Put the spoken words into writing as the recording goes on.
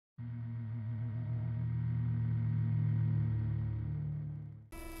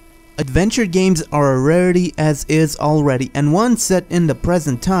Adventure games are a rarity as is already, and one set in the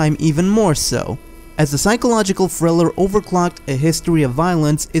present time even more so. As a psychological thriller, Overclocked: A History of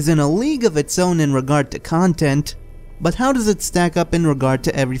Violence is in a league of its own in regard to content, but how does it stack up in regard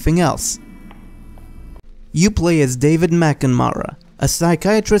to everything else? You play as David McNamara, a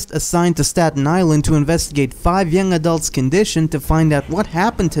psychiatrist assigned to Staten Island to investigate 5 young adults' condition to find out what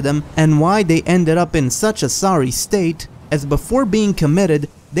happened to them and why they ended up in such a sorry state, as before being committed,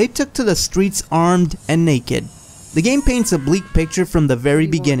 they took to the streets armed and naked. The game paints a bleak picture from the very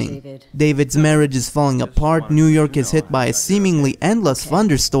beginning. David's marriage is falling apart, New York is hit by a seemingly endless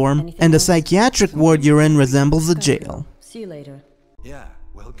thunderstorm, and the psychiatric ward you're in resembles a jail. See you later. Yeah,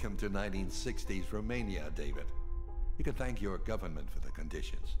 welcome to 1960s Romania, David. You can thank your government for the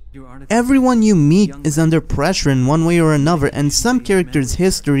conditions. Everyone you meet is under pressure in one way or another, and some characters'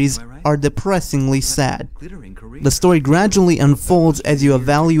 histories are depressingly sad. The story gradually unfolds as you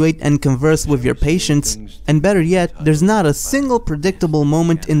evaluate and converse with your patients, and better yet, there's not a single predictable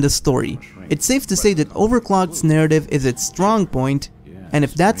moment in the story. It's safe to say that Overclocked's narrative is its strong point, and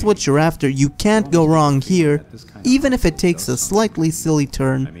if that's what you're after, you can't go wrong here, even if it takes a slightly silly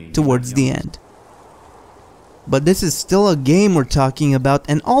turn towards the end. But this is still a game we're talking about,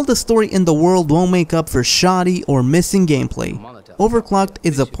 and all the story in the world won't make up for shoddy or missing gameplay. Overclocked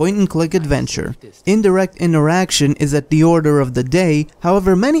is a point-and-click adventure. Indirect interaction is at the order of the day,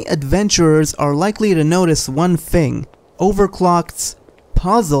 however many adventurers are likely to notice one thing: Overclocked's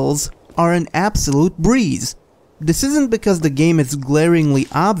puzzles are an absolute breeze. This isn't because the game is glaringly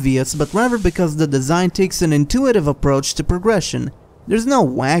obvious, but rather because the design takes an intuitive approach to progression. There's no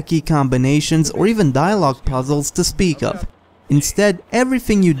wacky combinations or even dialogue puzzles to speak of. Instead,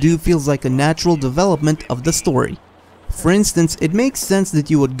 everything you do feels like a natural development of the story. For instance, it makes sense that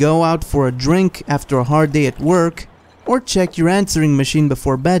you would go out for a drink after a hard day at work, or check your answering machine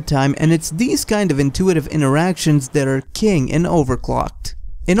before bedtime, and it's these kind of intuitive interactions that are king in Overclocked.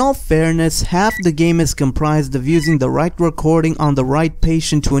 In all fairness, half the game is comprised of using the right recording on the right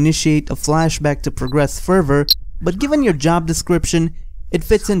patient to initiate a flashback to progress further, but given your job description, it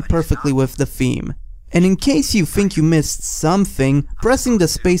fits in perfectly with the theme. And in case you think you missed something, pressing the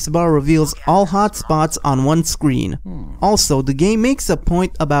spacebar reveals all hotspots on one screen. Also, the game makes a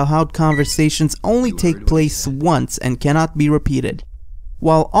point about how conversations only take place once and cannot be repeated.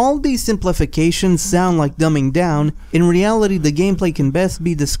 While all these simplifications sound like dumbing down, in reality the gameplay can best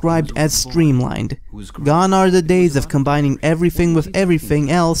be described as streamlined. Gone are the days of combining everything with everything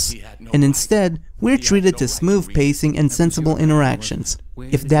else, and instead, we're treated to smooth pacing and sensible interactions.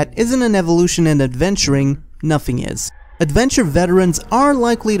 If that isn't an evolution in adventuring, nothing is. Adventure veterans are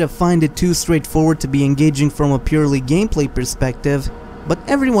likely to find it too straightforward to be engaging from a purely gameplay perspective, but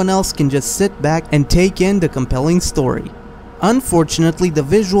everyone else can just sit back and take in the compelling story. Unfortunately, the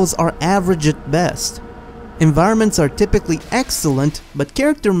visuals are average at best. Environments are typically excellent, but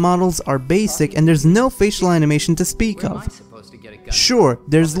character models are basic and there's no facial animation to speak of. Sure,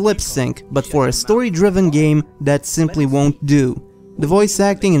 there's lip sync, but for a story-driven game, that simply won't do. The voice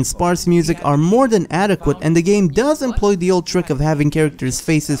acting and sparse music are more than adequate, and the game does employ the old trick of having characters'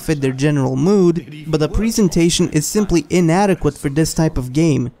 faces fit their general mood, but the presentation is simply inadequate for this type of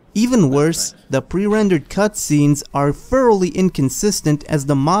game. Even worse, the pre-rendered cutscenes are thoroughly inconsistent as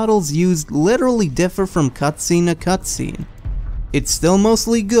the models used literally differ from cutscene to cutscene. It's still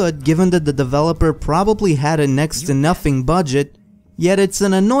mostly good given that the developer probably had a next to nothing budget, yet it's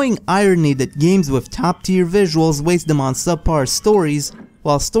an annoying irony that games with top-tier visuals waste them on subpar stories,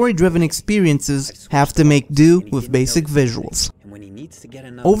 while story-driven experiences have to make do with basic visuals.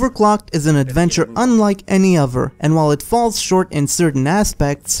 Overclocked is an adventure unlike any other, and while it falls short in certain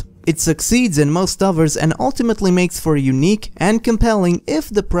aspects, it succeeds in most others and ultimately makes for a unique and compelling, if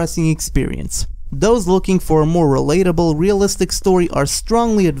depressing, experience. Those looking for a more relatable, realistic story are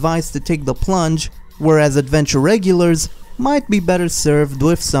strongly advised to take the plunge, whereas adventure regulars might be better served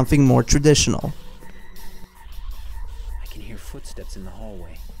with something more traditional. I can hear footsteps in the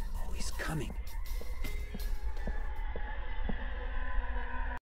hallway. Oh, he's coming.